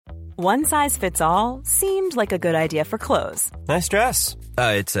One size fits all seemed like a good idea for clothes. Nice dress.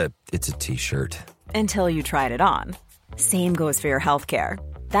 It's a t-shirt. Until you tried it on. Same goes for your healthcare.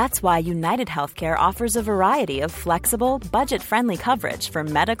 That's why United Healthcare offers a variety of flexible, budget-friendly coverage for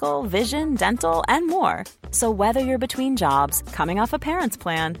medical, vision, dental, and more. So whether you're between jobs, coming off a parent's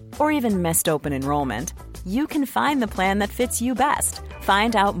plan, or even missed open enrollment, you can find the plan that fits you best.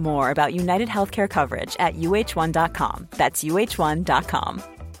 Find out more about United Healthcare coverage at uh1.com. That's uh1.com.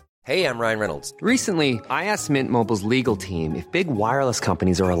 Hey, I'm Ryan Reynolds. Recently, I asked Mint Mobile's legal team if big wireless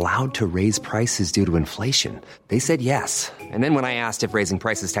companies are allowed to raise prices due to inflation. They said yes. And then when I asked if raising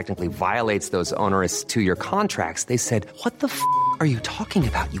prices technically violates those onerous two-year contracts, they said, "What the f*** are you talking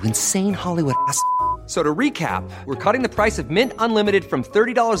about, you insane Hollywood ass f- So to recap, we're cutting the price of Mint Unlimited from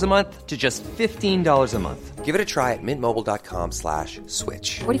 $30 a month to just $15 a month. Give it a try at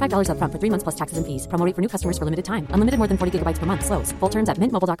mintmobile.com/switch. $45 up front for 3 months plus taxes and fees. Promo rate for new customers for limited time. Unlimited more than 40 gigabytes per month. Slows full terms at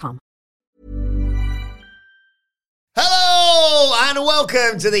mintmobile.com. Hello and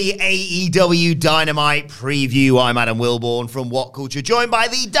welcome to the AEW Dynamite preview. I'm Adam Wilborn from What Culture, joined by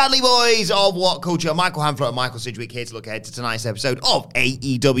the Dudley Boys of What Culture, Michael Hamflett and Michael Sidgwick, here to look ahead to tonight's episode of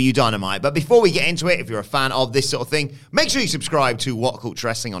AEW Dynamite. But before we get into it, if you're a fan of this sort of thing, make sure you subscribe to What Culture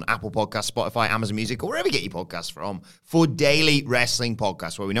Wrestling on Apple Podcasts, Spotify, Amazon Music, or wherever you get your podcasts from, for daily wrestling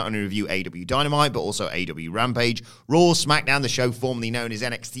podcasts where we not only review AEW Dynamite, but also AEW Rampage, Raw, SmackDown, the show formerly known as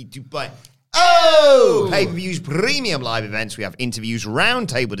NXT 2.0. Pay-per-views, premium live events. We have interviews,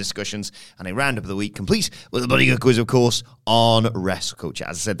 roundtable discussions, and a roundup of the week, complete with a bloody good quiz, of course, on Wrestle Culture.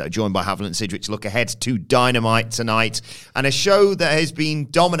 As I said, they're joined by Hamflett and Sidgwick to look ahead to Dynamite tonight, and a show that has been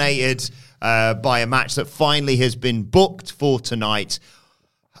dominated by a match that finally has been booked for tonight.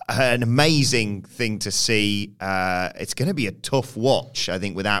 An amazing thing to see. It's going to be a tough watch, I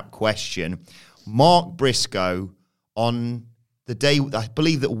think, without question. Mark Briscoe on the day, I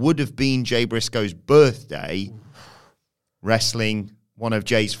believe, that would have been Jay Briscoe's birthday, wrestling one of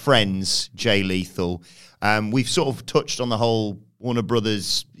Jay's friends, Jay Lethal. We've sort of touched on the whole Warner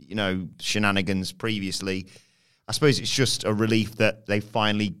Brothers, shenanigans previously. I suppose it's just a relief that they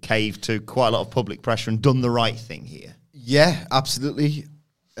finally caved to quite a lot of public pressure and done the right thing here. Yeah, absolutely.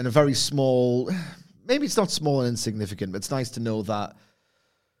 And a very small, maybe it's not small and insignificant, but it's nice to know that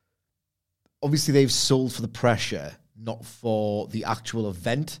obviously they've sold for the pressure, not for the actual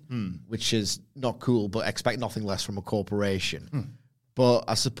event, which is not cool, but expect nothing less from a corporation. But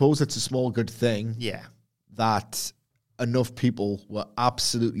I suppose it's a small good thing that enough people were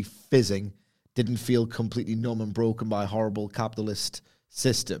absolutely fizzing, didn't feel completely numb and broken by horrible capitalist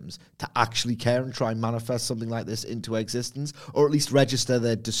systems to actually care and try and manifest something like this into existence, or at least register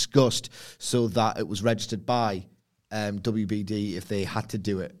their disgust so that it was registered by WBD if they had to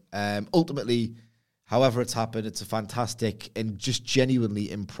do it. Ultimately, however it's happened, it's a fantastic and just genuinely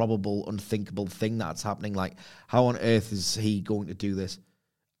improbable, unthinkable thing that's happening. Like, how on earth is he going to do this?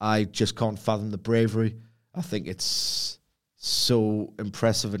 I just can't fathom the bravery. I think it's so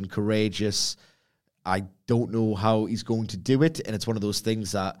impressive and courageous. I don't know how he's going to do it, and it's one of those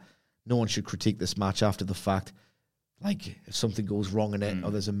things that no one should critique this match after the fact. Like, if something goes wrong in it,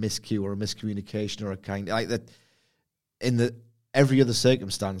 or there's a miscue or a miscommunication or a kind like that, in every other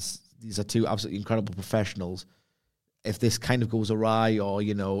circumstance, these are two absolutely incredible professionals. If this kind of goes awry or,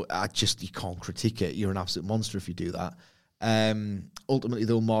 you can't critique it. You're an absolute monster if you do that. Ultimately,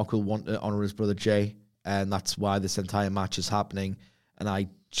 though, Mark will want to honor his brother Jay, and that's why this entire match is happening. And I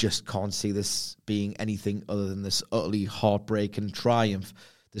just can't see this being anything other than this utterly heartbreaking triumph,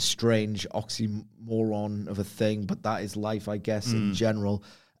 this strange oxymoron of a thing, but that is life, I guess, in general.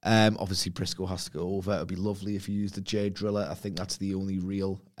 Obviously, Briscoe has to go over. It would be lovely if you used the Jay Driller. I think that's the only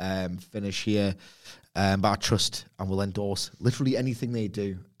real finish here. But I trust and will endorse literally anything they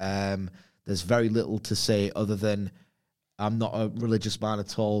do. There's very little to say other than I'm not a religious man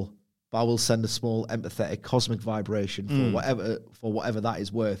at all, but I will send a small empathetic cosmic vibration for whatever that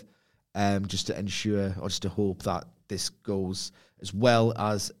is worth, just to ensure or just to hope that this goes as well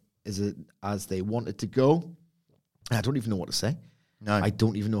as they want it to go. I don't even know what to say. No. I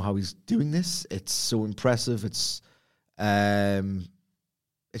don't even know how he's doing this. It's so impressive. It's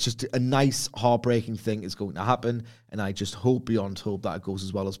just a nice, heartbreaking thing is going to happen, and I just hope beyond hope that it goes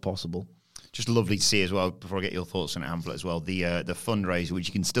as well as possible. Just lovely to see as well, before I get your thoughts on it, Hamflett, as well, the fundraiser, which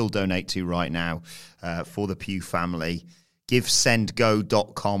you can still donate to right now for the Pugh family.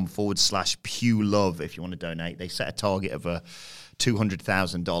 GiveSendGo.com/Pugh Love if you want to donate. They set a target of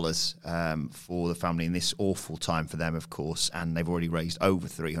 $200,000 for the family in this awful time for them, of course, and they've already raised over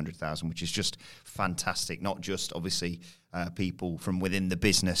 $300,000, which is just fantastic. Not just obviously people from within the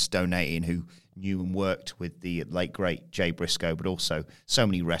business donating who knew and worked with the late, great Jay Briscoe, but also so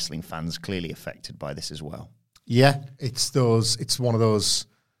many wrestling fans clearly affected by this as well. Yeah, it's one of those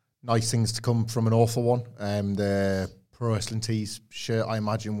nice things to come from an awful one. The Pro Wrestling Tees shirt, I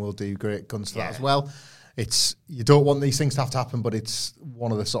imagine, will do great guns for that as well. You don't want these things to have to happen, but it's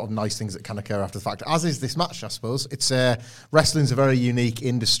one of the sort of nice things that can occur after the fact, as is this match, I suppose. Wrestling's a very unique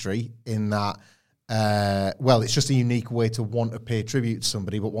industry in that, it's just a unique way to want to pay tribute to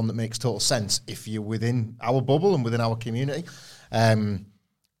somebody, but one that makes total sense if you're within our bubble and within our community.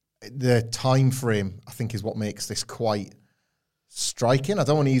 The time frame, I think, is what makes this quite striking. I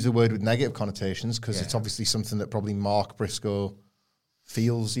don't want to use a word with negative connotations because it's obviously something that probably Mark Briscoe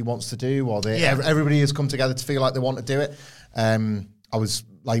feels he wants to do, or everybody has come together to feel like they want to do it. I was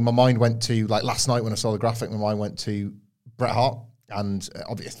like, my mind went to, like, last night when I saw the graphic, my mind went to Bret Hart, and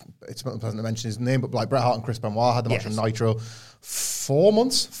obviously it's not pleasant to mention his name, but like Bret Hart and Chris Benoit had the match on Nitro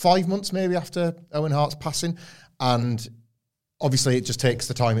 5 months maybe after Owen Hart's passing, and obviously it just takes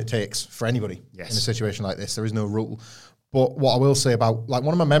the time it takes for anybody in a situation like this. There is no rule. But what I will say about, like,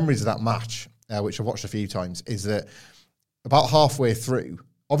 one of my memories of that match, which I've watched a few times, is that about halfway through,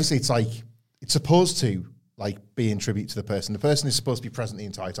 obviously it's supposed to, like, be in tribute to the person. The person is supposed to be present the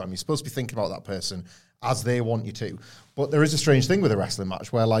entire time. You're supposed to be thinking about that person as they want you to. But there is a strange thing with a wrestling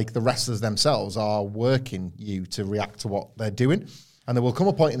match where, like, the wrestlers themselves are working you to react to what they're doing. And there will come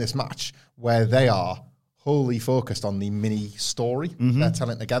a point in this match where they are wholly focused on the mini story they're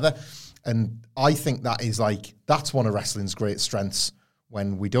telling together. And I think that's one of wrestling's great strengths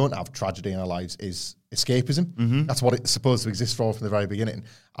when we don't have tragedy in our lives, is escapism. That's what it's supposed to exist for from the very beginning.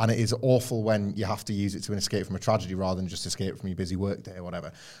 And it is awful when you have to use it to escape from a tragedy rather than just escape from your busy work day or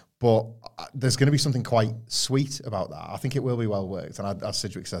whatever. But there's going to be something quite sweet about that. I think it will be well worked. And as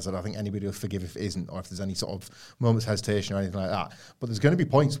Sidgwick says, I don't think anybody will forgive if it isn't, or if there's any sort of moment's hesitation or anything like that. But there's going to be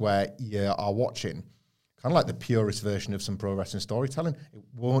points where you are watching kind of like the purest version of some pro wrestling storytelling. It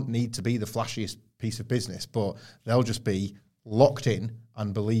won't need to be the flashiest piece of business, but they'll just be locked in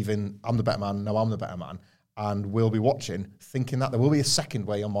and believing I'm the better man, no, I'm the better man. And we'll be watching, thinking that there will be a second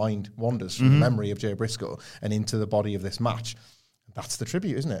where your mind wanders from the memory of Jay Briscoe and into the body of this match. That's the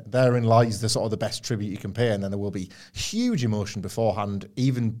tribute, isn't it? Therein lies the sort of the best tribute you can pay, and then there will be huge emotion beforehand,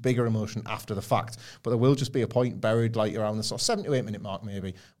 even bigger emotion after the fact. But there will just be a point buried like around the sort of 7 to 8 minute mark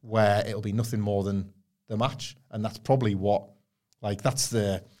maybe, where it'll be nothing more than the match. And that's probably that's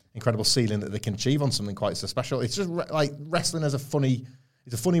the incredible ceiling that they can achieve on something quite so special. It's just like wrestling as it's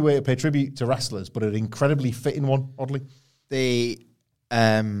a funny way to pay tribute to wrestlers, but an incredibly fitting one, oddly. The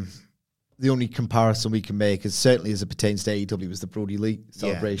only comparison we can make is certainly as it pertains to AEW is the Brody Lee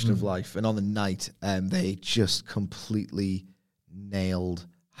celebration of life. And on the night, they just completely nailed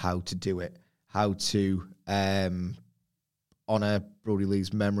how to do it, how to honor Brody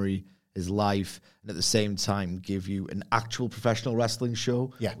Lee's memory, his life, and at the same time give you an actual professional wrestling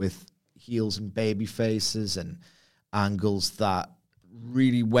show with heels and baby faces and angles that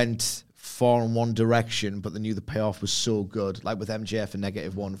really went far in one direction, but they knew the payoff was so good, like with MJF and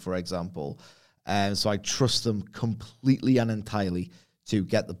 -1, for example. So I trust them completely and entirely to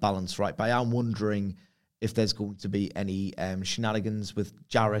get the balance right. But I am wondering if there's going to be any shenanigans with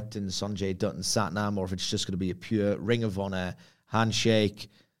Jarrett and Sanjay Dutt and Satnam, or if it's just going to be a pure Ring of Honor handshake,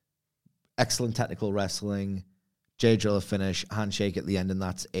 excellent technical wrestling, Jay Driller finish, handshake at the end, and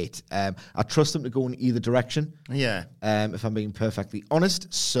that's it. I trust them to go in either direction. Yeah. If I'm being perfectly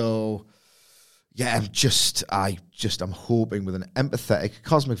honest. So, yeah, I'm hoping with an empathetic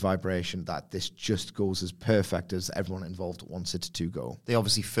cosmic vibration that this just goes as perfect as everyone involved wants it to go. They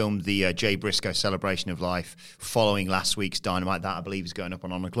obviously filmed the Jay Briscoe celebration of life following last week's Dynamite. That, I believe, is going up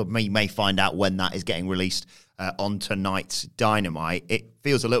on Honor Club. You may find out when that is getting released on tonight's Dynamite. It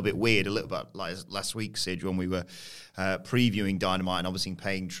feels a little bit weird, a little bit like last week, Sid, when we were previewing Dynamite and obviously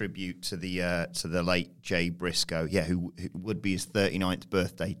paying tribute to the late Jay Briscoe, who would be his 39th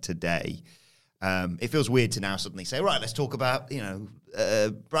birthday today. It feels weird to now suddenly say, right, let's talk about,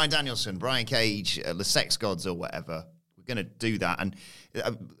 Bryan Danielson, Brian Cage, the Sex Gods or whatever. We're going to do that. And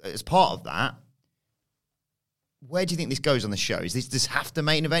as part of that, where do you think this goes on the show? Is this half the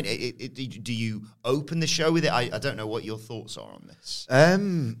main event? Do you open the show with it? I don't know what your thoughts are on this.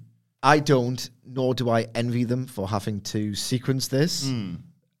 I don't, nor do I envy them for having to sequence this.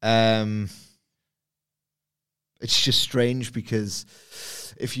 It's just strange because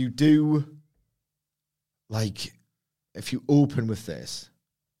if you do... if you open with this,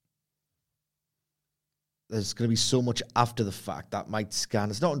 there's going to be so much after the fact that might scan.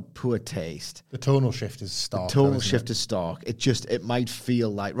 It's not in poor taste. The tonal shift is stark. It might feel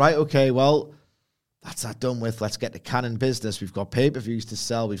like, right, okay, well, that's that done with. Let's get to canon business. We've got pay-per-views to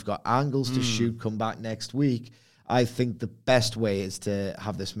sell. We've got angles to shoot. Come back next week. I think the best way is to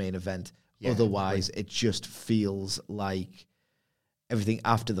have this main event. Yeah, otherwise, it just feels like everything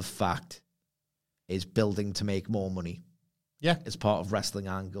after the fact is building to make more money. Yeah. As part of wrestling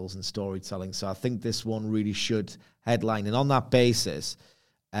angles and storytelling. So I think this one really should headline. And on that basis,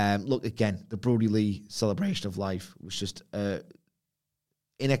 look, again, the Brody Lee celebration of life was just an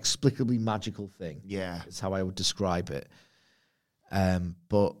inexplicably magical thing. Yeah. Is how I would describe it.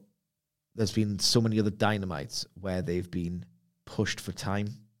 But there's been so many other Dynamites where they've been pushed for time.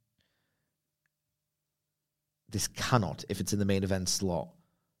 This cannot, if it's in the main event slot,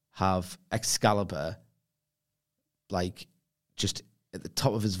 have Excalibur, like, just at the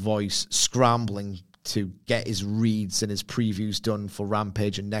top of his voice, scrambling to get his reads and his previews done for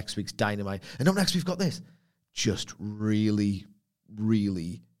Rampage and next week's Dynamite. And up next, we've got this. Just really,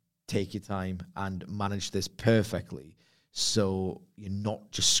 really take your time and manage this perfectly. So you're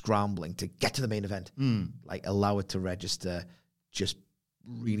not just scrambling to get to the main event. Like, allow it to register. Just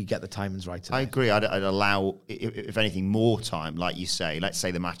really get the timings right today. I agree. I'd allow, if anything, more time, like you say. Let's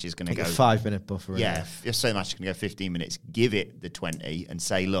say the match is going to go... a 5-minute buffer. Yeah, if say the match is going to go 15 minutes, give it the 20 and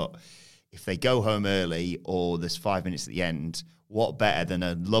say, look, if they go home early or there's 5 minutes at the end, what better than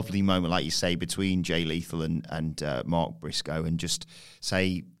a lovely moment, like you say, between Jay Lethal and Mark Briscoe, and just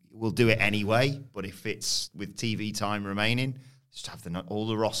say, we'll do it anyway, but if it's with TV time remaining, just have all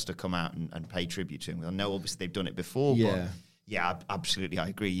the roster come out and pay tribute to him. I know, obviously, they've done it before, but... Yeah, absolutely, I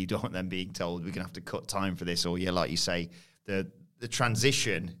agree. You don't want them being told we're going to have to cut time for this, or like you say, the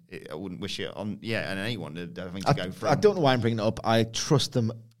transition. I wouldn't wish it on and anyone having to go from. I don't know why I'm bringing it up. I trust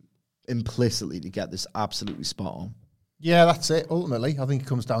them implicitly to get this absolutely spot on. Yeah, that's it. Ultimately, I think it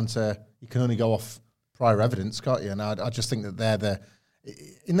comes down to you can only go off prior evidence, can't you? And I just think that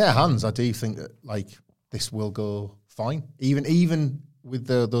in their hands. I do think that like this will go fine, even with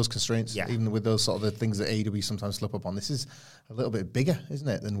those constraints, even with those sort of the things that AEW sometimes slip up on. This is a little bit bigger, isn't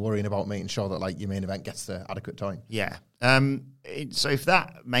it, than worrying about making sure that like your main event gets the adequate time. Yeah. So if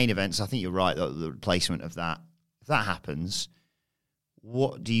that main event, I think you're right, the replacement of that, if that happens,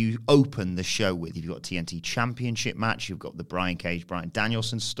 what do you open the show with? You've got TNT Championship match, you've got the Brian Cage, Bryan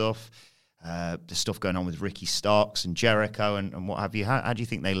Danielson stuff, the stuff going on with Ricky Starks and Jericho and what have you. How do you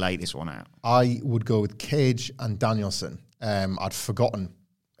think they lay this one out? I would go with Cage and Danielson. I'd forgotten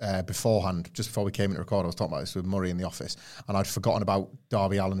beforehand, just before we came into record, I was talking about this with Murray in the office, and I'd forgotten about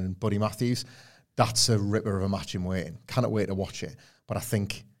Darby Allin and Buddy Matthews. That's a ripper of a match in waiting. Cannot wait to watch it. But I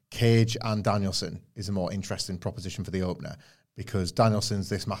think Cage and Danielson is a more interesting proposition for the opener because Danielson's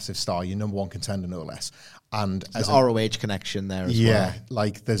this massive star, your number one contender, no less. And there's an ROH connection there as well. Yeah,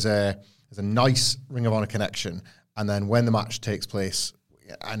 like there's a nice Ring of Honor connection, and then when the match takes place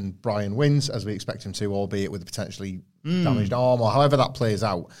and Brian wins, as we expect him to, albeit with a potentially damaged arm or however that plays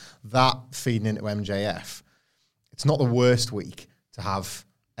out, that feeding into MJF, it's not the worst week to have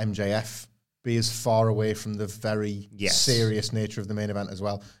MJF be as far away from the very serious nature of the main event as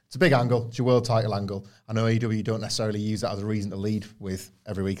well. It's a big angle. It's your world title angle. I know AEW don't necessarily use that as a reason to lead with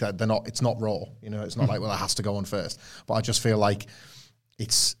every week. It's not Raw. It's not like, well, it has to go on first. But I just feel like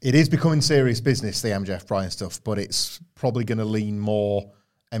it is becoming serious business, the MJF Bryan stuff, but it's probably going to lean more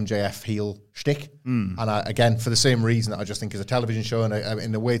MJF heel shtick. And again, for the same reason that I just think as a television show and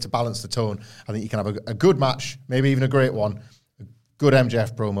in a way to balance the tone, I think you can have a good match, maybe even a great one, a good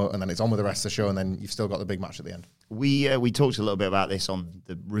MJF promo, and then it's on with the rest of the show, and then you've still got the big match at the end. We talked a little bit about this on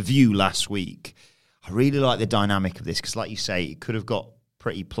the review last week. I really like the dynamic of this because, like you say, it could have got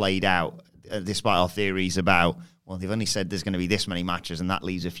pretty played out despite our theories about, well, they've only said there's going to be this many matches and that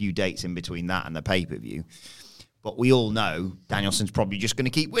leaves a few dates in between that and the pay-per-view. But we all know Danielson's probably just going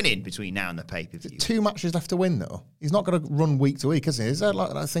to keep winning between now and the pay-per-view. 2 matches left to win, though. He's not going to run week to week, is he? Is there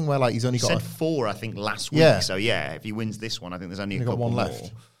like that thing where like he's only got... He said 4, I think, last week. So, if he wins this one, I think there's only a couple one more.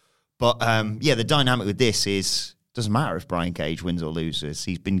 left. But, the dynamic with this is, doesn't matter if Brian Cage wins or loses.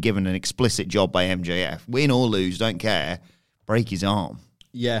 He's been given an explicit job by MJF. Win or lose, don't care. Break his arm.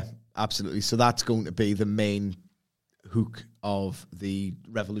 Yeah, absolutely. So that's going to be the main hook of the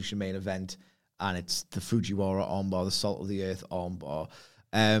Revolution main event. And it's the Fujiwara armbar, the Salt of the Earth armbar.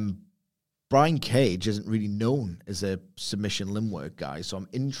 Brian Cage isn't really known as a submission limb work guy, so I'm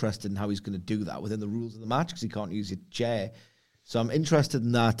interested in how he's going to do that within the rules of the match because he can't use a chair. So I'm interested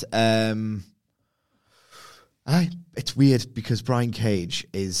in that. It's weird because Brian Cage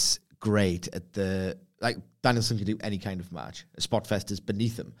is great at Danielson can do any kind of match. A spot fest is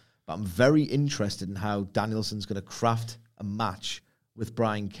beneath him. But I'm very interested in how Danielson's going to craft a match with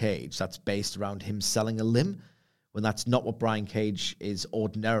Brian Cage that's based around him selling a limb, when that's not what Brian Cage is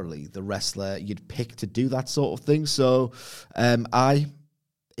ordinarily, the wrestler you'd pick to do that sort of thing. So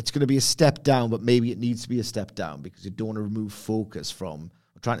it's going to be a step down, but maybe it needs to be a step down because you don't want to remove focus from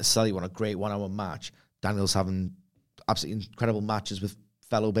trying to sell you on a great 1 hour match. Daniel's having absolutely incredible matches with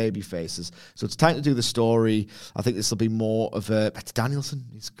fellow baby faces. So it's time to do the story. I think this will be more of it's Danielson.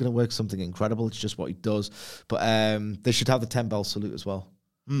 He's going to work something incredible. It's just what he does. But they should have the 10-bell salute as well.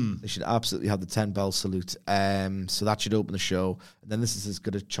 They should absolutely have the 10-bell salute. So that should open the show. And then this is as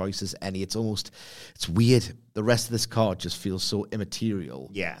good a choice as any. It's weird. The rest of this card just feels so immaterial.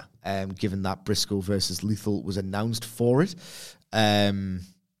 Yeah. Given that Briscoe versus Lethal was announced for it.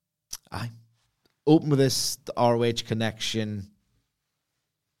 I open with this, the ROH connection.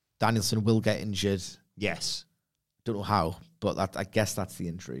 Danielson will get injured. Yes. Don't know how, but I guess that's the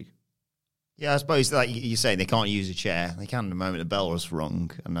intrigue. Yeah, I suppose, like you're saying, they can't use a chair. They can the moment the bell was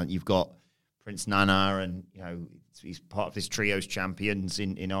rung. And then you've got Prince Nana, and he's part of this trio's champions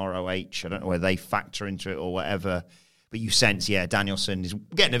in ROH. I don't know whether they factor into it or whatever. But you sense, Danielson is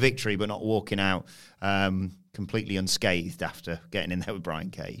getting a victory, but not walking out completely unscathed after getting in there with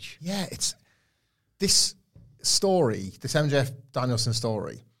Brian Cage. Yeah, it's this story, this MJF Danielson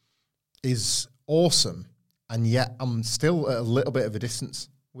story, is awesome, and yet I'm still at a little bit of a distance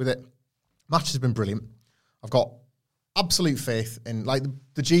with it. Match has been brilliant. I've got absolute faith in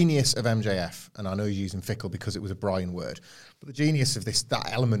the genius of MJF, and I know he's using fickle because it was a Brian word, but the genius of that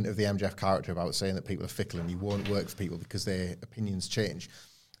element of the MJF character about saying that people are fickle and you won't work for people because their opinions change.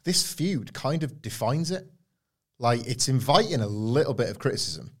 This feud kind of defines it. It's inviting a little bit of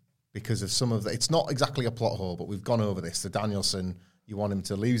criticism because of some of the... It's not exactly a plot hole, but we've gone over this. The Danielson, you want him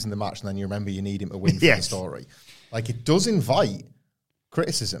to lose in the match, and then you remember you need him to win for the story. It does invite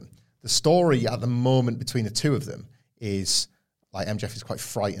criticism. The story at the moment between the two of them is, MJF is quite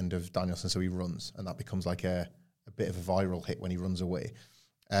frightened of Danielson, so he runs, and that becomes a bit of a viral hit when he runs away.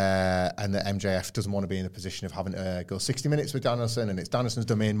 And that MJF doesn't want to be in a position of having to go 60 minutes with Danielson, and it's Danielson's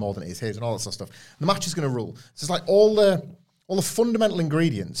domain more than it is his, and all that sort of stuff. And the match is going to rule. So it's all the fundamental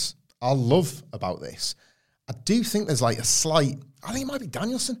ingredients I love about this. I do think there's a slight... I think it might be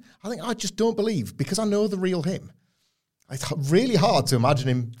Danielson. I just don't believe, because I know the real him. It's really hard to imagine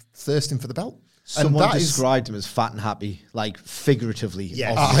him thirsting for the belt. Someone described him as fat and happy, figuratively.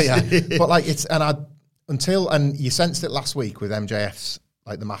 Yeah. But and you sensed it last week with MJF's,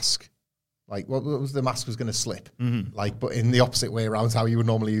 the mask. What was the mask was going to slip? Mm-hmm. But in the opposite way around how you would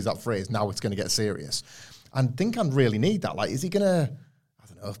normally use that phrase, now it's going to get serious. And think I really need that. Is he going to, I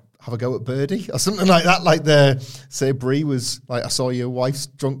don't know, have a go at Birdie or something like that? Say Brie was, I saw your wife's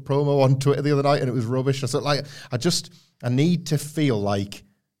drunk promo on Twitter the other night and it was rubbish. I need to feel like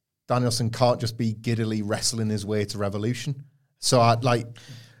Danielson can't just be giddily wrestling his way to Revolution. So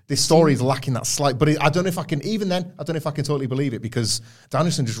this story is lacking that slight, but I don't know if I can totally believe it, because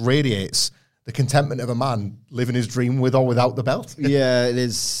Danielson just radiates the contentment of a man living his dream with or without the belt. Yeah, it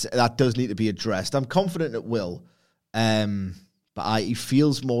is. That does need to be addressed. I'm confident it will. But he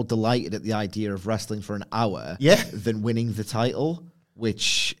feels more delighted at the idea of wrestling for an hour than winning the title,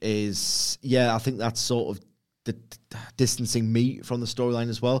 which is, I think that's sort of distancing me from the storyline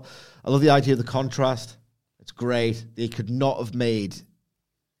as well. I love the idea of the contrast. It's great. They could not have made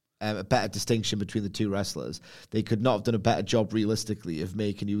a better distinction between the two wrestlers. They could not have done a better job realistically of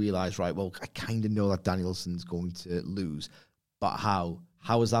making you realize, right, well, I kind of know that Danielson's going to lose, but how?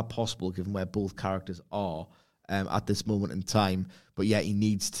 How is that possible given where both characters are at this moment in time? But he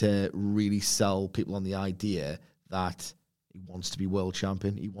needs to really sell people on the idea that he wants to be world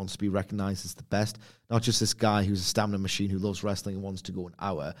champion. He wants to be recognized as the best. Not just this guy who's a stamina machine who loves wrestling and wants to go an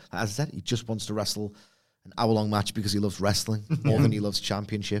hour. As I said, he just wants to wrestle an hour-long match because he loves wrestling more than he loves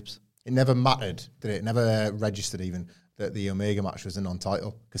championships. It never mattered, did it? It never registered even that the Omega match was a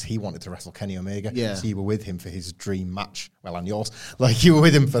non-title, because he wanted to wrestle Kenny Omega. Yeah. So you were with him for his dream match. Well, and yours. You were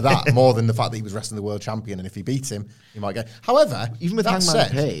with him for that more than the fact that he was wrestling the world champion, and if he beats him, he might get... However, even with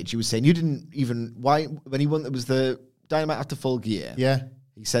Hangman Page, he was saying, you didn't even... Why, when he won, it was the Dynamite after Full Gear. Yeah.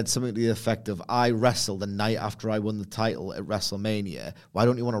 He said something to the effect of, I wrestled the night after I won the title at WrestleMania. Why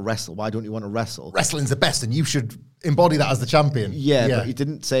don't you want to wrestle? Why don't you want to wrestle? Wrestling's the best, and you should embody that as the champion. Yeah. But he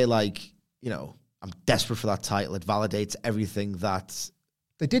didn't say, I'm desperate for that title. It validates everything that...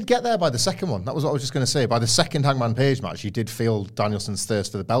 They did get there by the second one. That was what I was just going to say. By the second Hangman Page match, you did feel Danielson's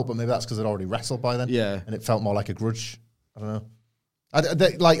thirst for the belt, but maybe that's because they'd already wrestled by then. Yeah. And it felt more like a grudge. I don't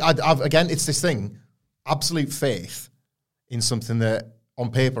know. Again, it's this thing, absolute faith in something that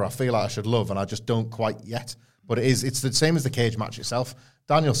on paper I feel like I should love, and I just don't quite yet. But it's the same as the cage match itself.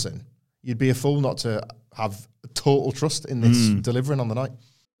 Danielson, you'd be a fool not to have total trust in this delivering on the night.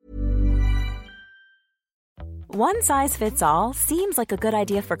 One size fits all seems like a good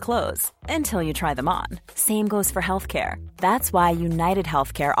idea for clothes until you try them on. Same goes for healthcare. That's why United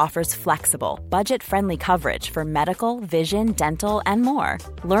Healthcare offers flexible, budget-friendly coverage for medical, vision, dental, and more.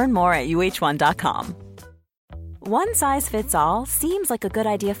 Learn more at uh1.com. One size fits all seems like a good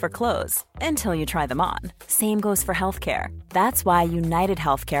idea for clothes until you try them on. Same goes for healthcare. That's why United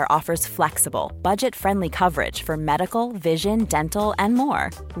Healthcare offers flexible, budget-friendly coverage for medical, vision, dental, and more.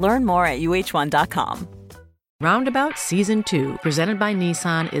 Learn more at uh1.com. Roundabout Season 2, presented by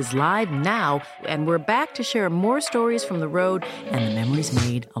Nissan, is live now, and we're back to share more stories from the road and the memories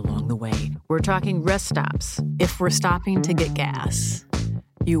made along the way. We're talking rest stops. If we're stopping to get gas,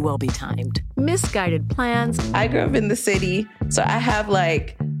 you will be timed. Misguided plans. I grew up in the city, so I have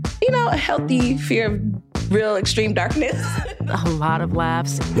a healthy fear of real extreme darkness. A lot of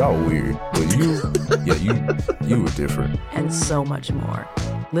laughs. Y'all weird, but you were different. And so much more.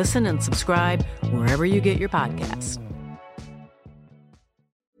 Listen and subscribe wherever you get your podcasts.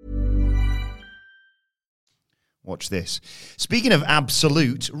 Watch this. Speaking of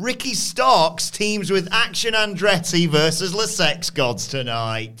absolute, Ricky Starks teams with Action Andretti versus Le Sex Gods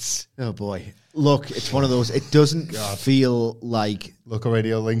tonight. Oh boy. Look, it's one of those, it doesn't feel like local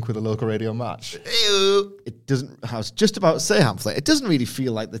radio link with a local radio match. Ew. It doesn't, I was just about to say, Hamflet, it doesn't really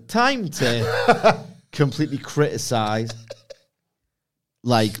feel like the time to completely criticize.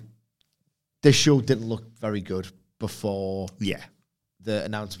 Like, this show didn't look very good before the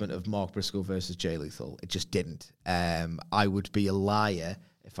announcement of Mark Briscoe versus Jay Lethal. It just didn't. I would be a liar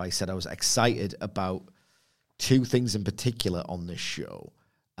if I said I was excited about two things in particular on this show.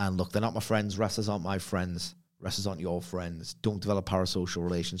 And look, they're not my friends. Wrestlers aren't my friends. Wrestlers aren't your friends. Don't develop parasocial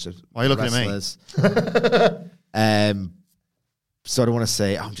relationships. Why are you looking at me? So I don't want to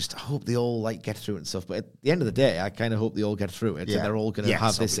say, I hope they all get through it and stuff. But at the end of the day, I kind of hope they all get through it. Yeah. And they're all going to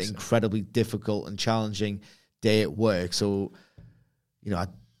have this incredibly difficult and challenging day at work. So, as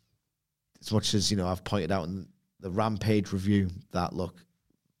much as, I've pointed out in the Rampage review that, look,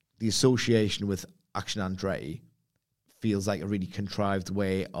 the association with Action Andretti feels like a really contrived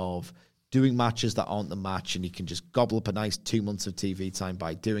way of doing matches that aren't the match, and you can just gobble up a nice 2 months of TV time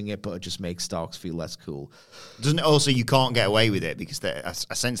by doing it, but it just makes Starks feel less cool. Doesn't it also, you can't get away with it, because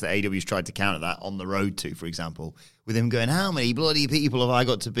I sense that AEW's tried to counter that on the road to, for example, with him going, how many bloody people have I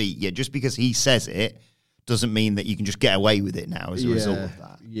got to beat? Yeah, just because he says it doesn't mean that you can just get away with it now as a result of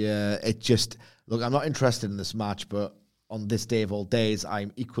that. Yeah, it just, look, I'm not interested in this match, but on this day of all days,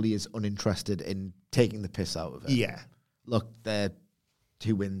 I'm equally as uninterested in taking the piss out of it. Yeah. Look, they're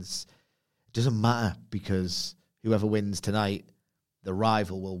 2 wins. It doesn't matter, because whoever wins tonight, the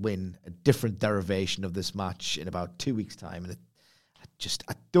rival will win a different derivation of this match in about 2 weeks' time. And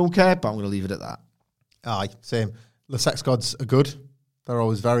I don't care, but I'm going to leave it at that. Aye, same. The Sex Gods are good. They're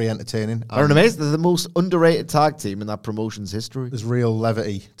always very entertaining. They're amazing. They're the most underrated tag team in that promotion's history. There's real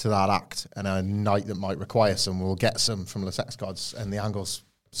levity to that act, and a night that might require some, we'll get some from the Sex Gods, and the angle's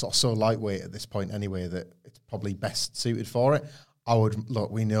sort of so lightweight at this point anyway that it's probably best suited for it.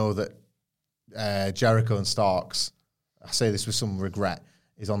 We know that Jericho and Starks, I say this with some regret,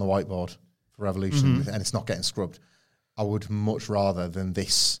 is on the whiteboard for Revolution, and it's not getting scrubbed. I would much rather than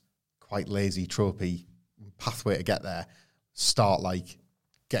this quite lazy, tropey pathway to get there, start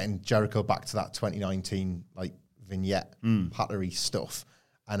getting Jericho back to that 2019 vignette pattery stuff,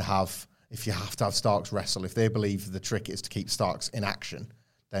 and if you have to have Starks wrestle, if they believe the trick is to keep Starks in action,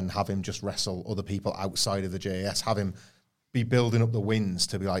 then have him just wrestle other people outside of the JAS, have him be building up the wins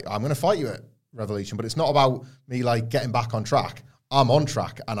to be like, I'm going to fight you at Revolution, but it's not about me getting back on track. I'm on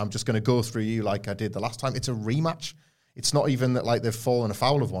track, and I'm just going to go through you like I did the last time. It's a rematch. It's not even that they've fallen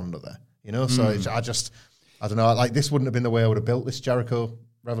afoul of one another, So I don't know. This wouldn't have been the way I would have built this Jericho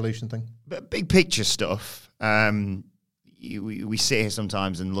Revolution thing. But big picture stuff. We sit here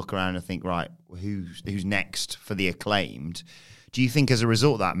sometimes and look around and think, right, who's next for the Acclaimed? Do you think as a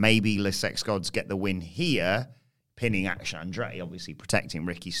result of that, maybe Le Sex Gods get the win here, pinning Action Andretti, obviously protecting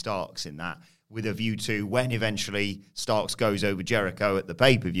Ricky Starks in that, with a view to when eventually Starks goes over Jericho at the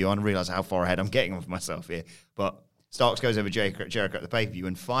pay-per-view? I realise how far ahead I'm getting of myself here, but Starks goes over Jericho at the pay-per-view,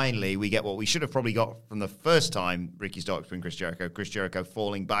 and finally we get what we should have probably got from the first time Ricky Starks being Chris Jericho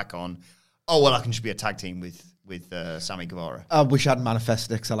falling back on, I can just be a tag team with Sammy Guevara. I wish I'd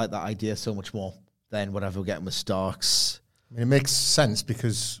manifested it, because I like that idea so much more than whatever we're getting with Starks. I mean, it makes sense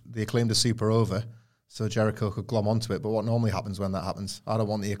because the Acclaimed are super over, so Jericho could glom onto it. But what normally happens when that happens? I don't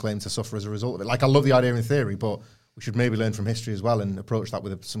want the Acclaimed to suffer as a result of it. I love the idea in theory, but we should maybe learn from history as well and approach that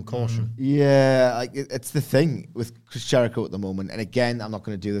with some caution. Yeah, it's the thing with Chris Jericho at the moment. And again, I'm not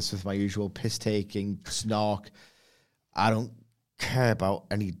going to do this with my usual piss-taking snark. I don't care about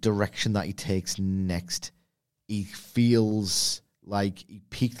any direction that he takes next. he feels like he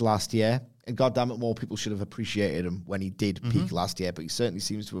peaked last year. And goddammit, more people should have appreciated him when he did peak last year, but he certainly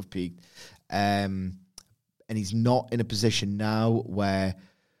seems to have peaked. And he's not in a position now where,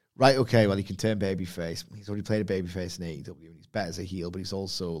 right, okay, well, he can turn babyface. He's already played a babyface in AEW, and he's better as a heel, but he's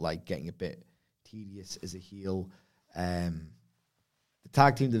also, like, getting a bit tedious as a heel. The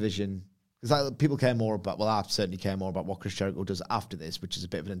tag team division, because people care more about, well, I certainly care more about what Chris Jericho does after this, which is a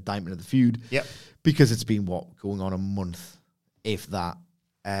bit of an indictment of the feud. Yep. Because it's been, going on a month, if that.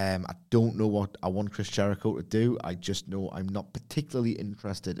 I don't know what I want Chris Jericho to do. I just know I'm not particularly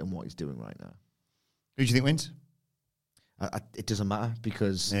interested in what he's doing right now. Who do you think wins? It doesn't matter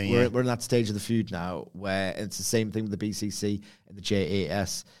because we're in that stage of the feud now where it's the same thing with the BCC and the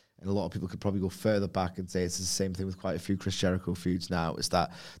JAS, and a lot of people could probably go further back and say it's the same thing with quite a few Chris Jericho feuds now, is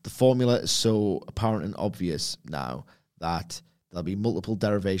that the formula is so apparent and obvious now that there'll be multiple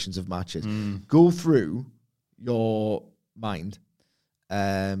derivations of matches. Go through your mind.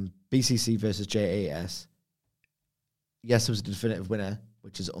 BCC versus JAS. Yes, there was a definitive winner,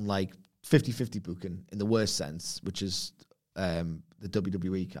 which is unlike 50-50 booking in the worst sense, which is the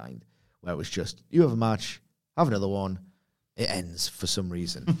WWE kind, where it was just, you have a match, have another one, it ends for some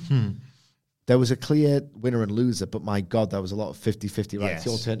reason. There was a clear winner and loser, but my God, there was a lot of 50-50, right? It's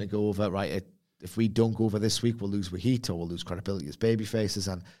your turn to go over, right? If we don't go over this week, we'll lose with heat or we'll lose credibility as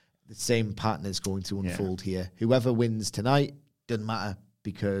babyfaces, and the same pattern is going to unfold here. Whoever wins tonight, doesn't matter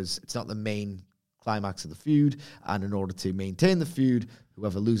because it's not the main climax of the feud, and in order to maintain the feud,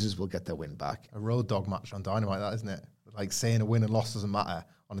 whoever loses will get their win back. A road dog match on Dynamite, that isn't it? Like saying a win and loss doesn't matter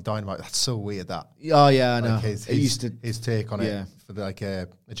on a Dynamite. That's so weird. That. Oh yeah, I know. Like his take on it for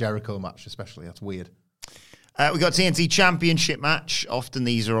a Jericho match, especially. That's weird. We got TNT Championship match. Often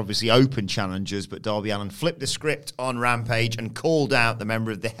these are obviously open challengers, but Darby Allin flipped the script on Rampage and called out the member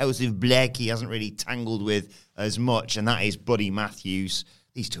of the House of Black he hasn't really tangled with as much, and that is Buddy Matthews.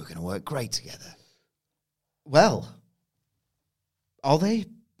 These two are going to work great together. Well, are they?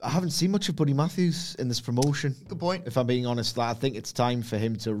 I haven't seen much of Buddy Matthews in this promotion. Good point. If I'm being honest, I think it's time for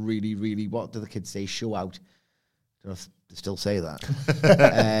him to really, really, what do the kids say, show out. I don't know if they still say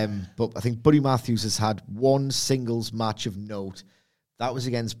that. But I think Buddy Matthews has had one singles match of note. That was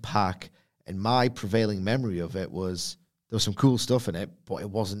against Pac, and my prevailing memory of it was there was some cool stuff in it, but it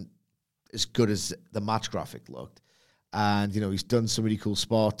wasn't as good as the match graphic looked. And, he's done some really cool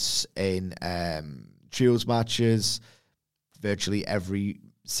spots in trios matches. Virtually every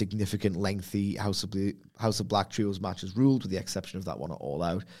significant, lengthy House of Black trios match is ruled, with the exception of that one at All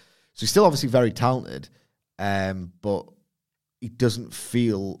Out. So he's still obviously very talented, but he doesn't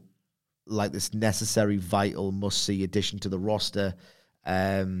feel like this necessary, vital, must-see addition to the roster.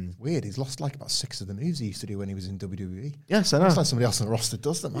 Weird, he's lost like about 6 of the moves he used to do when he was in WWE. Yes, I know. It's like somebody else on the roster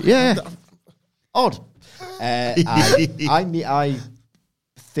does them. Yeah. Odd. I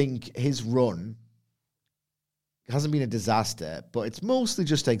think his run hasn't been a disaster, but it's mostly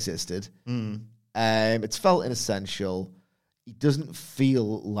just existed. It's felt inessential. He doesn't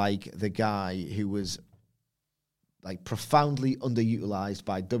feel like the guy who was like profoundly underutilized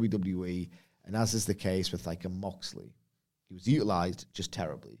by WWE, and as is the case with like a Moxley, he was utilized just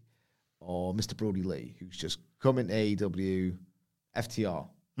terribly, or Mr. Brody Lee, who's just come in AEW, FTR,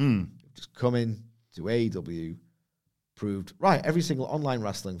 just come in to AEW, proved right. Every single online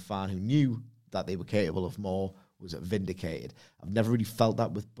wrestling fan who knew that they were capable of more was vindicated. I've never really felt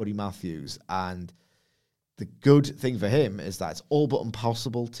that with Buddy Matthews, and the good thing for him is that it's all but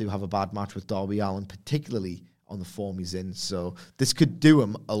impossible to have a bad match with Darby Allin, particularly on the form he's in. So this could do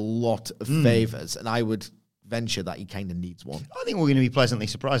him a lot of favors, and I would venture that he kind of needs one. I think we're going to be pleasantly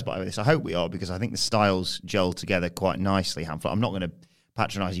surprised by this. I hope we are, because I think the styles gel together quite nicely, Hamflet. I'm not going to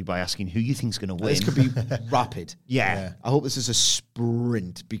patronise you by asking who you think's going to win. This could be rapid. Yeah. I hope this is a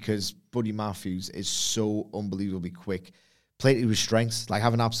sprint, because Buddy Matthews is so unbelievably quick. Played it with strengths, like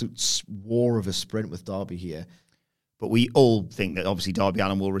have an absolute war of a sprint with Darby here. But we all think that obviously Darby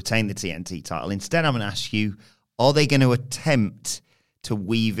Allin will retain the TNT title. Instead, I'm going to ask you, are they going to attempt to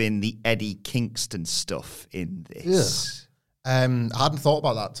weave in the Eddie Kingston stuff in this? I hadn't thought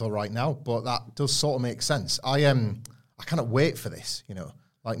about that till right now, but that does sort of make sense. I cannot wait for this,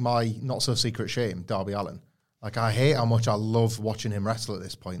 like my not so secret shame, Darby Allin. Like, I hate how much I love watching him wrestle at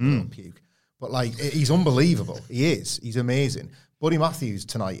this point. Puke. But like, he's unbelievable. He is. He's amazing. Buddy Matthews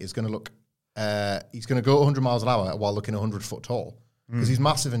tonight is going to look. He's going to go 100 miles an hour while looking 100 foot tall, because he's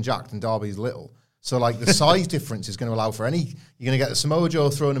massive and jacked and Darby's little. So like the size difference is going to allow for any. You're going to get the Samoa Joe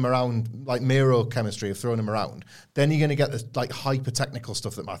throwing him around, like Miro chemistry of throwing him around. Then you're going to get this like hyper technical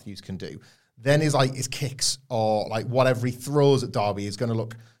stuff that Matthews can do. Then his kicks or like whatever he throws at Darby is going to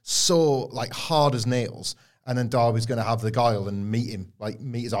look so like hard as nails. and then Darby's going to have the guile and meet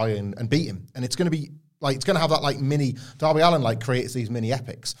his eye and beat him. And it's going to be like, it's going to have that like mini, Darby Allin like creates these mini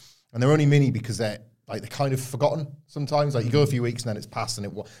epics. And they're only mini because they're kind of forgotten sometimes. Like you go a few weeks and then it's passed, and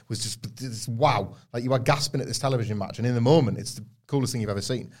it was just this, wow. Like you are gasping at this television match, and in the moment, it's the coolest thing you've ever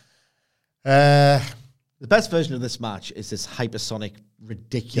seen. The best version of this match is this hypersonic,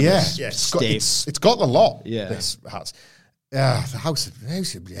 ridiculous it's got the lot. Yeah. This has. The House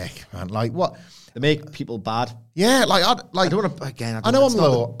of Black, man. Like what? They make people bad. Yeah, I don't want to again. I know I'm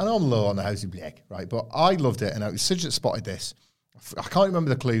low on the House of Black, right? But I loved it, and it was Sidge that spotted this. I can't remember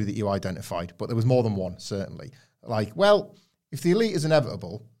the clue that you identified, but there was more than one, certainly. Like, well, if the Elite is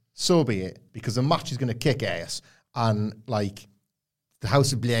inevitable, so be it, because the match is going to kick ass, and like the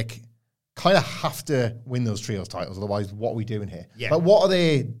House of Black kind of have to win those trios titles, otherwise, what are we doing here? Yeah. Like, what are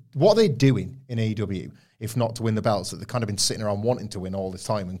they doing in AEW if not to win the belts that they've kind of been sitting around wanting to win all this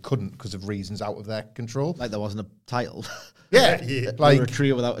time and couldn't because of reasons out of their control? Like there wasn't a title. Yeah, like a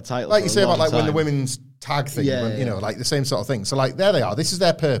trio without a title. Like you say about like when the women's tag thing, you know, like the same sort of thing. So like there they are. This is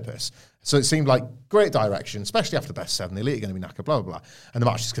their purpose. So it seemed like great direction, especially after the best 7. The Elite are going to be knackered, blah, blah, blah. And the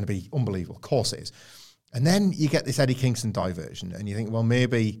match is going to be unbelievable. Of course it is. And then you get this Eddie Kingston diversion, and you think, well,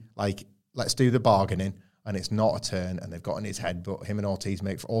 maybe like let's do the bargaining, and it's not a turn, and they've got in his head, but him and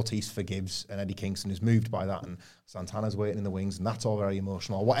Ortiz forgives, and Eddie Kingston is moved by that, and Santana's waiting in the wings, and that's all very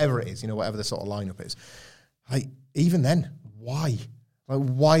emotional, or whatever it is, you know, whatever the sort of lineup is. Like, even then, why? Like,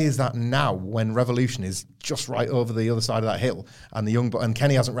 why is that now when Revolution is just right over the other side of that hill, and and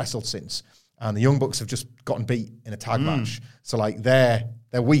Kenny hasn't wrestled since, and the Young Bucks have just gotten beat in a tag match, so like they're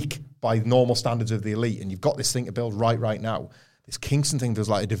weak by normal standards of the Elite, and you've got this thing to build right now. This Kingston thing feels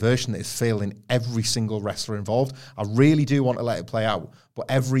like a diversion that is failing every single wrestler involved. I really do want to let it play out, but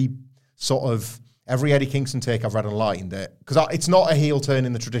every Eddie Kingston take I've read online, that because it's not a heel turn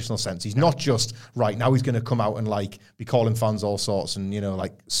in the traditional sense. He's not just right now he's going to come out and like be calling fans all sorts and, you know,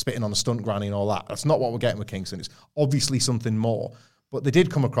 like spitting on a stunt granny and all that. That's not what we're getting with Kingston. It's obviously something more, but they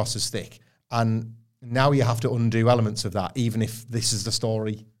did come across as thick, and now you have to undo elements of that, even if this is the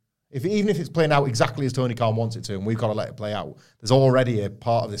story. Even if it's playing out exactly as Tony Khan wants it to, and we've got to let it play out, there's already a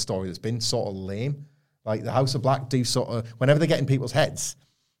part of this story that's been sort of lame. Like the House of Black do sort of, whenever they get in people's heads,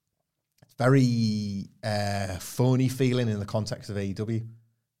 it's very phony feeling in the context of AEW.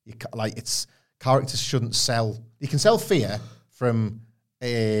 It's characters shouldn't sell. You can sell fear from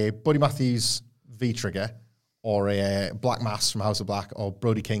a Buddy Matthews V-Trigger or a Black Mass from House of Black or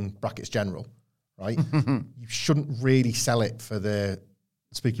Brody King brackets General, right? You shouldn't really sell it for the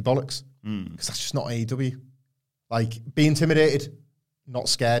spooky bollocks, because that's just not AEW. Like, be intimidated, not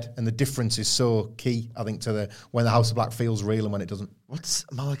scared, and the difference is so key, I think, to when the House of Black feels real and when it doesn't. What's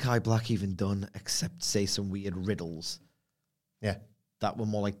Malachi Black even done except say some weird riddles? Yeah. That were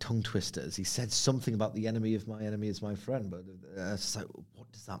more like tongue twisters. He said something about the enemy of my enemy is my friend, but it's like,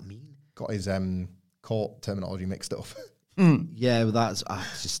 what does that mean? Got his court terminology mixed up. Yeah, but that's I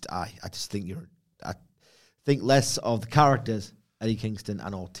just think I think less of the characters, Eddie Kingston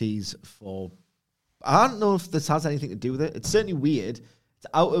and Ortiz, for I don't know if this has anything to do with it. It's certainly weird.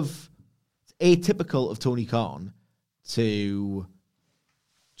 It's atypical of Tony Khan to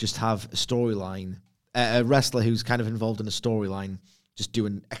just have a storyline, a wrestler who's kind of involved in a storyline, just do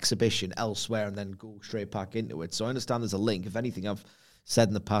an exhibition elsewhere and then go straight back into it. So I understand there's a link. If anything, I've said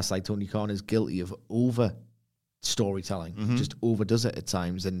in the past, like Tony Khan is guilty of over storytelling, just overdoes it at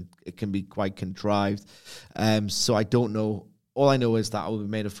times, and it can be quite contrived. So I don't know. All I know is that I will be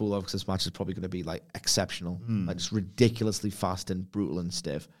made a fool of because this match is probably going to be like exceptional, like just ridiculously fast and brutal and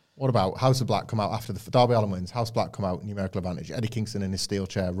stiff. What about House of Black come out after the Darby Allin wins? House of Black come out, numerical advantage. Eddie Kingston in his steel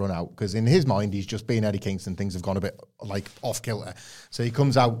chair run out because in his mind he's just being Eddie Kingston. Things have gone a bit like off kilter, so he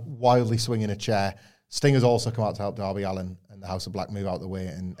comes out wildly swinging a chair. Stinger's also come out to help Darby Allin, and the House of Black move out the way,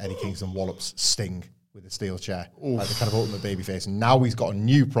 and Eddie Kingston wallops Sting with a steel chair, like the kind of ultimate babyface. And now he's got a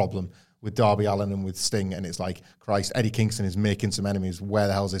new problem with Darby Allin and with Sting, and it's like, Christ, Eddie Kingston is making some enemies. Where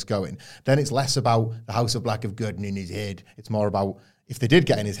the hell is this going? Then it's less about the House of Black have gotten in his head. It's more about, if they did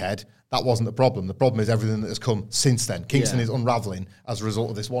get in his head, that wasn't the problem. The problem is everything that has come since then. Kingston is unraveling as a result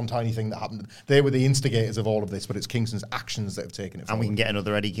of this one tiny thing that happened. They were the instigators of all of this, but it's Kingston's actions that have taken it forward. And we can get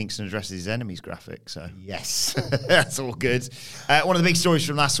another Eddie Kingston addresses his enemies graphic. So yes, that's all good. One of the big stories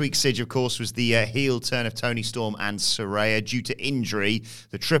from last week's Sidge, of course, was the heel turn of Toni Storm and Saraya due to injury.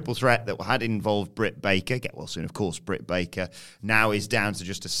 The triple threat that had involved Britt Baker, get well soon, of course, Britt Baker, now is down to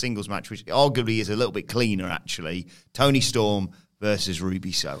just a singles match, which arguably is a little bit cleaner, actually. Toni Storm versus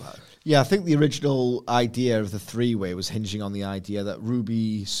Ruby Soho. Yeah, I think the original idea of the three-way was hinging on the idea that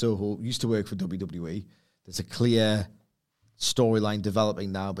Ruby Soho used to work for WWE. There's a clear storyline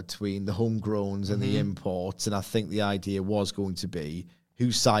developing now between the homegrowns and the imports, and I think the idea was going to be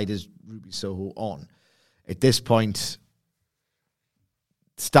whose side is Ruby Soho on. At this point,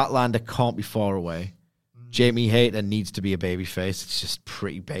 Statlander can't be far away. Jamie Hayter needs to be a babyface. It's just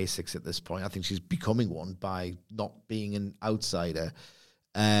pretty basics at this point. I think she's becoming one by not being an outsider.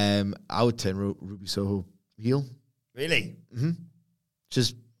 I would turn Ruby Soho heel. Really? Mm-hmm.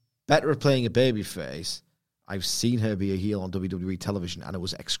 Just better at playing a babyface. I've seen her be a heel on WWE television, and it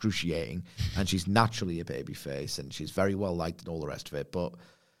was excruciating. And she's naturally a babyface, and she's very well liked and all the rest of it. But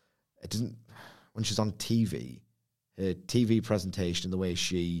it doesn't. When she's on TV, her TV presentation, the way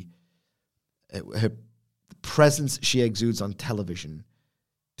her presence she exudes on television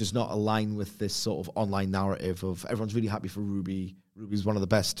does not align with this sort of online narrative of everyone's really happy for Ruby. Ruby's one of the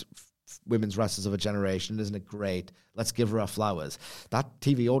best women's wrestlers of a generation. Isn't it great? Let's give her her flowers. That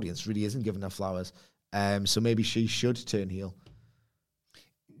TV audience really isn't giving her flowers. So maybe she should turn heel.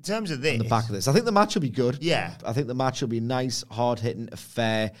 In terms of this, on the back of this, I think the match will be good. Yeah, I think the match will be nice, hard-hitting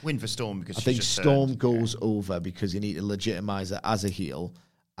affair. Win for Storm because I think Storm goes over because you need to legitimize her as a heel,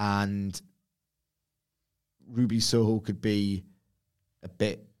 and Ruby Soho could be a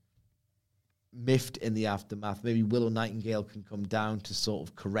bit miffed in the aftermath. Maybe Willow Nightingale can come down to sort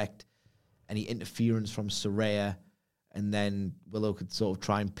of correct any interference from Saraya, and then Willow could sort of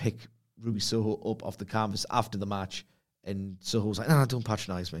try and pick Ruby Soho up off the canvas after the match, and Soho's like, no, don't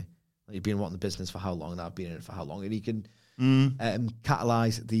patronize me. Like, you've been wanting the business for how long, and I've been in it for how long, and he can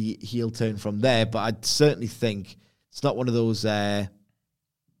catalyze the heel turn from there. But I'd certainly think it's not one of those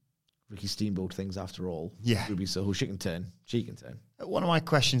Ricky Steamboat things after all. Yeah. Ruby Soho, she can turn. One of my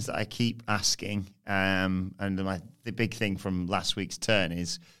questions that I keep asking, and the big thing from last week's turn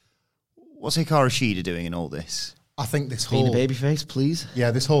is, what's Hikaru Shida doing in all this? I think this Being a babyface, please.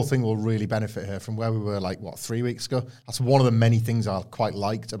 Yeah, this whole thing will really benefit her from where we were, 3 weeks ago. That's one of the many things I quite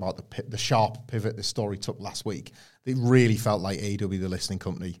liked about the sharp pivot this story took last week. It really felt like AEW, the listening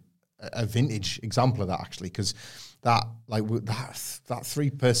company, a vintage example of that, actually, because that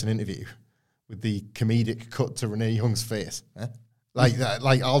 3-person interview with the comedic cut to Renee Young's face,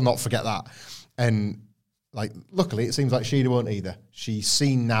 I'll not forget that. And luckily, it seems like Shida won't either. She's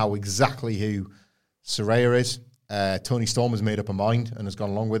seen now exactly who Saraya is. Toni Storm has made up her mind and has gone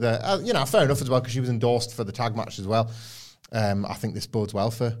along with her. Fair enough as well, because she was endorsed for the tag match as well. I think this bodes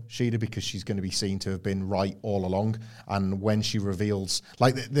well for Shida because she's going to be seen to have been right all along. And when she reveals,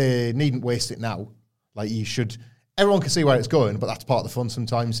 they needn't waste it now. Everyone can see where it's going, but that's part of the fun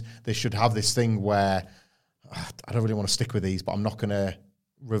sometimes. They should have this thing where, I don't really want to stick with these, but I'm not going to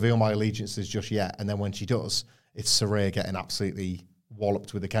reveal my allegiances just yet. And then when she does, it's Saraya getting absolutely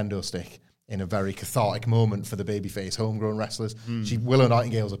walloped with a kendo stick in a very cathartic moment for the babyface homegrown wrestlers. Willow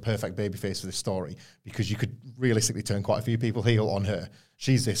Nightingale's a perfect babyface for this story because you could realistically turn quite a few people heel on her.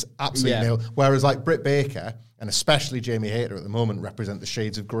 She's this absolute nail. Whereas Britt Baker and especially Jamie Hayter at the moment represent the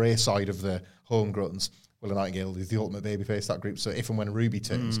shades of grey side of the homegrowns. Willow Nightingale is the ultimate babyface, that group. So if and when Ruby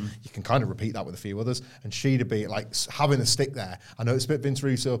turns, you can kind of repeat that with a few others. And she'd be having the stick there. I know it's a bit Vince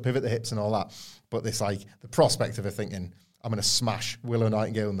Russo, pivot the hips and all that, but this the prospect of her thinking, I'm going to smash Willow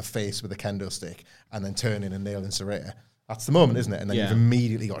Nightingale in the face with a kendo stick and then turning and nailing Saraya. That's the moment, isn't it? And then you've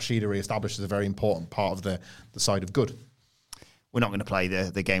immediately got Shida re-established as a very important part of the side of good. We're not going to play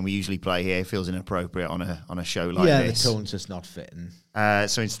the game we usually play here. It feels inappropriate on a show like this. Yeah, the tone's just not fitting.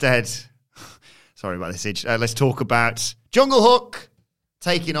 So instead, sorry about this, Idge, let's talk about Jungle Hook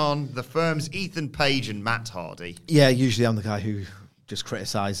taking on the Firm's Ethan Page and Matt Hardy. Yeah, usually I'm the guy who just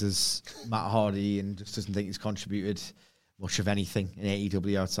criticises Matt Hardy and just doesn't think he's contributed much of anything in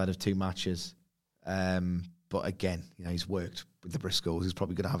AEW outside of 2 matches. But again, he's worked with the Briscoes. He's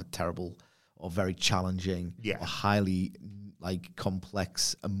probably going to have a terrible or very challenging or highly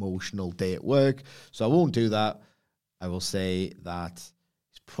complex emotional day at work. So I won't do that. I will say that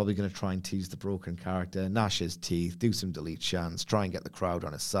he's probably going to try and tease the broken character, gnash his teeth, do some delete chants, try and get the crowd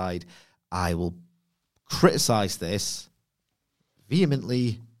on his side. I will criticise this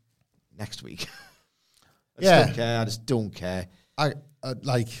vehemently next week. I just don't care. I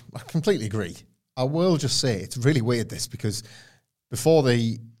completely agree. I will just say it's really weird this because before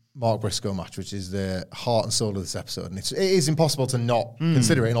the Mark Briscoe match, which is the heart and soul of this episode, and it is impossible to not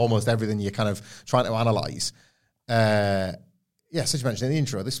consider it in almost everything you're kind of trying to analyse. As you mentioned in the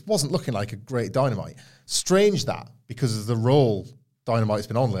intro, this wasn't looking like a great Dynamite. Strange that because of the role Dynamite's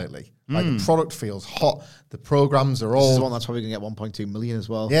been on lately. The product feels hot. The programs are all... This is the one that's probably going to get 1.2 million as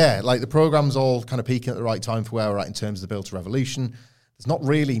well. Yeah, the program's all kind of peaking at the right time for where we're at in terms of the build to Revolution. There's not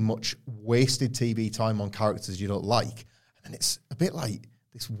really much wasted TV time on characters you don't like. And it's a bit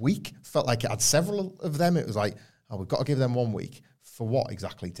this week felt like it had several of them. It was oh, we've got to give them 1 week. For what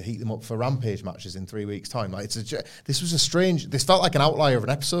exactly? To heat them up for Rampage matches in 3 weeks' time? Like, this felt like an outlier of an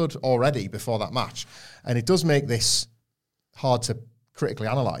episode already before that match. And it does make this hard to critically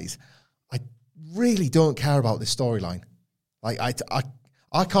analyse. I really don't care about this storyline. Like,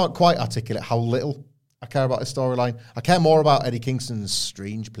 I can't quite articulate how little I care about this storyline. I care more about Eddie Kingston's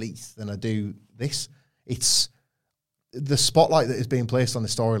strange police than I do this. It's the spotlight that is being placed on the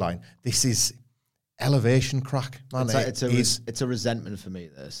storyline. This is elevation crack, man. It's a resentment for me,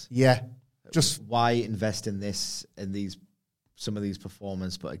 this. Yeah. Just why invest in this, in some of these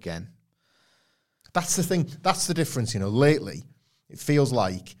performances, but again. That's the thing. That's the difference, Lately, it feels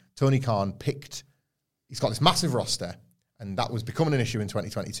like Tony Khan he's got this massive roster, and that was becoming an issue in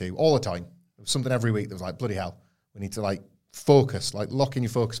 2022 all the time. There was something every week that was like, bloody hell, we need to focus, lock in your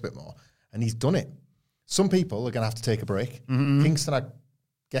focus a bit more. And he's done it. Some people are going to have to take a break. Mm-hmm. Kingston, I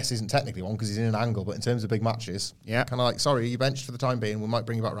guess, isn't technically one because he's in an angle, but in terms of big matches, kind of sorry, you're benched for the time being, we might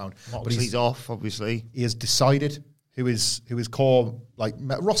bring you back round. But he's off, obviously. He has decided who his core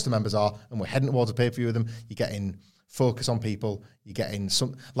roster members are, and we're heading towards a pay-per-view with them. You're getting focus on people. You're getting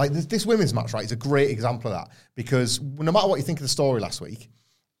some... this women's match, right, is a great example of that, because no matter what you think of the story last week,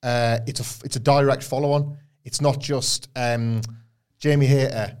 it's a direct follow-on. It's not just Jamie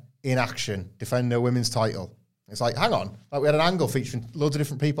Hayter in action defending her women's title. It's like, hang on, we had an angle featuring loads of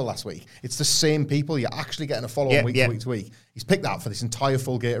different people last week. It's the same people. You're actually getting a follow-on week to week to week. He's picked that for this entire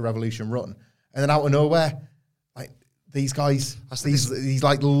Full Gator Revolution run. And then out of nowhere, these guys, these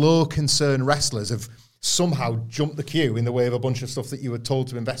low concern wrestlers have somehow jumped the queue in the way of a bunch of stuff that you were told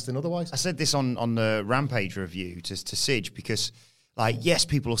to invest in otherwise. I said this on the Rampage review to Sidge, because yes,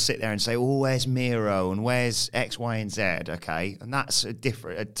 people will sit there and say, oh, where's Miro and where's X, Y, and Z, okay? And that's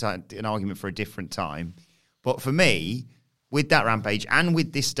an argument for a different time. But for me, with that Rampage and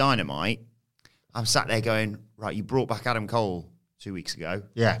with this Dynamite, I'm sat there going, right, you brought back Adam Cole 2 weeks ago.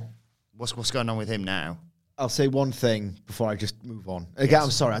 Yeah. What's going on with him now? I'll say one thing before I just move on. Again, yes. I'm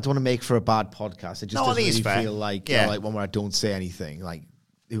sorry, I don't want to make for a bad podcast. It just doesn't really feel like one where I don't say anything.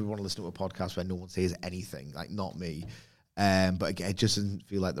 Who would want to listen to a podcast where no one says anything? Not me. But again, it just doesn't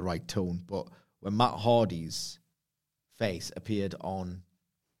feel like the right tone. But when Matt Hardy's face appeared on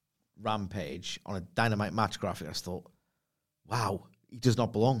Rampage on a Dynamite match graphic, I just thought, wow, he does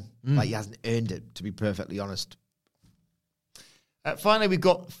not belong. He hasn't earned it, to be perfectly honest. Finally, we've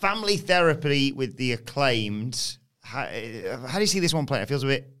got Family Therapy with the Acclaimed. How do you see this one playing? It feels a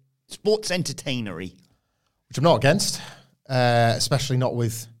bit sports entertainery. Which I'm not against, especially not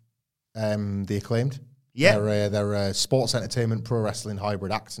with the Acclaimed. Yeah. They're a sports entertainment, pro wrestling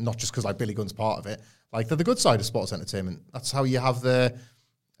hybrid act, not just because Billy Gunn's part of it. They're the good side of sports entertainment. That's how you have the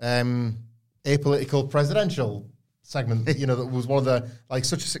apolitical presidential segment, that was one of the,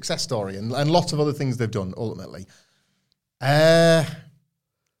 such a success story, and lots of other things they've done ultimately. I'll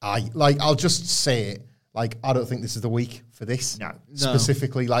just say it. I don't think this is the week for this. No.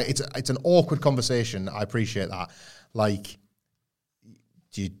 Specifically, it's an awkward conversation. I appreciate that.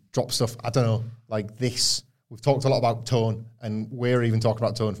 Do you drop stuff? I don't know. This, we've talked a lot about tone, and we're even talking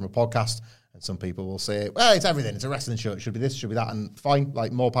about tone from a podcast. And some people will say, well, it's everything. It's a wrestling show. It should be this, it should be that. And fine,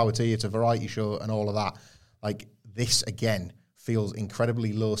 more power to you. It's a variety show and all of that. This, again, feels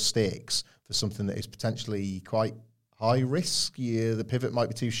incredibly low stakes for something that is potentially quite high risk. The pivot might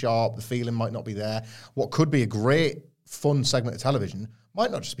be too sharp. The feeling might not be there. What could be a great, fun segment of television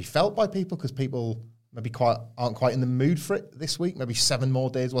might not just be felt by people because people maybe aren't quite in the mood for it this week. Maybe 7 more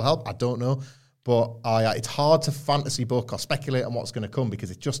days will help. I don't know. But it's hard to fantasy book or speculate on what's going to come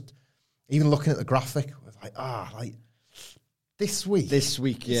because it's just, even looking at the graphic, this week. This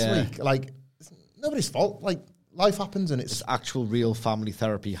week, it's nobody's fault. Life happens and it's actual real family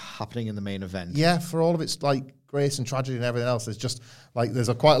therapy happening in the main event. Yeah, for all of its grace and tragedy and everything else, there's just there's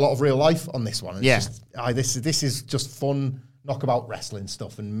quite a lot of real life on this one. It's just, this is just fun knockabout wrestling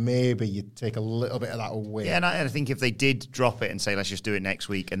stuff, and maybe you take a little bit of that away. Yeah, and I think if they did drop it and say, let's just do it next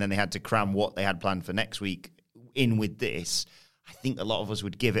week, and then they had to cram what they had planned for next week in with this, I think a lot of us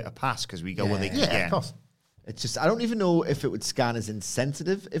would give it a pass because we go, of course. It's just, I don't even know if it would scan as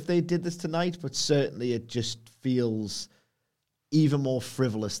insensitive if they did this tonight, but certainly it just feels even more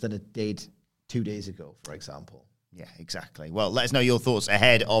frivolous than it did 2 days ago, for example. Yeah, exactly. Well, let us know your thoughts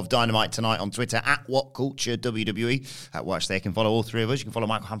ahead of Dynamite tonight on Twitter at WhatCultureWWE. At Watch there, you can follow all three of us. You can follow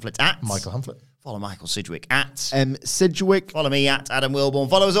Michael Hamflett at Michael Hamflett. Follow Michael Sidgwick at Sidgwick. Follow me at Adam Wilborn.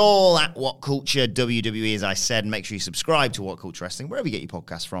 Follow us all at WhatCultureWWE, as I said. And make sure you subscribe to What Culture Wrestling, wherever you get your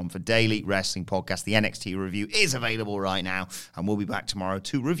podcasts from, for daily wrestling podcasts. The NXT review is available right now, and we'll be back tomorrow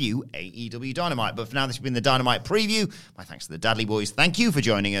to review AEW Dynamite. But for now, this has been the Dynamite preview. My thanks to the Dudley Boys. Thank you for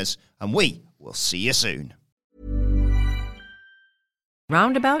joining us, and we will see you soon.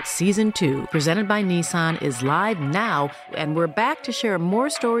 Roundabout Season 2, presented by Nissan, is live now, and we're back to share more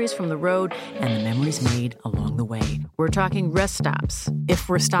stories from the road and the memories made along the way. We're talking rest stops. If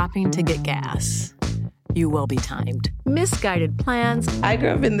we're stopping to get gas, you will be timed. Misguided plans. I grew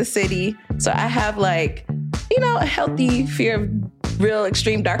up in the city, so I have a healthy fear of real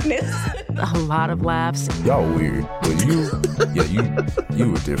extreme darkness. A lot of laughs. Y'all weird, but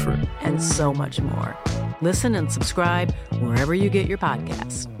you were different. And so much more. Listen and subscribe wherever you get your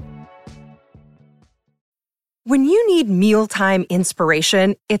podcasts. When you need mealtime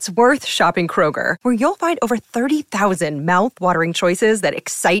inspiration, it's worth shopping Kroger, where you'll find over 30,000 mouth-watering choices that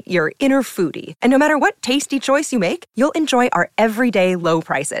excite your inner foodie. And no matter what tasty choice you make, you'll enjoy our everyday low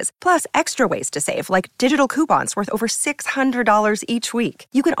prices, plus extra ways to save, like digital coupons worth over $600 each week.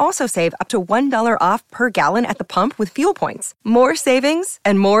 You can also save up to $1 off per gallon at the pump with fuel points. More savings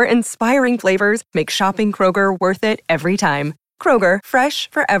and more inspiring flavors make shopping Kroger worth it every time. Kroger, fresh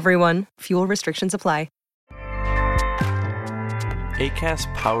for everyone. Fuel restrictions apply.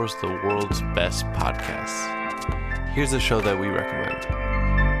 Acast powers the world's best podcasts. Here's a show that we recommend.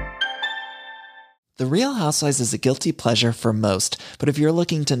 The Real Housewives is a guilty pleasure for most, but if you're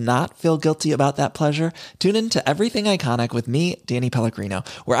looking to not feel guilty about that pleasure, tune in to Everything Iconic with me, Danny Pellegrino,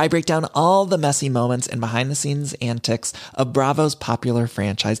 where I break down all the messy moments and behind-the-scenes antics of Bravo's popular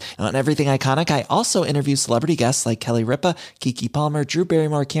franchise. And on Everything Iconic, I also interview celebrity guests like Kelly Ripa, Keke Palmer, Drew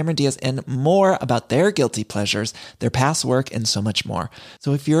Barrymore, Cameron Diaz, and more about their guilty pleasures, their past work, and so much more.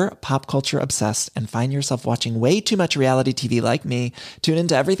 So if you're pop culture obsessed and find yourself watching way too much reality TV like me, tune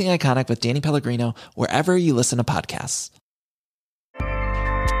into Everything Iconic with Danny Pellegrino, wherever you listen to podcasts.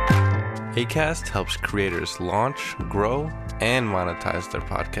 Acast helps creators launch, grow, and monetize their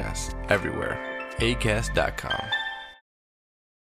podcasts everywhere. Acast.com.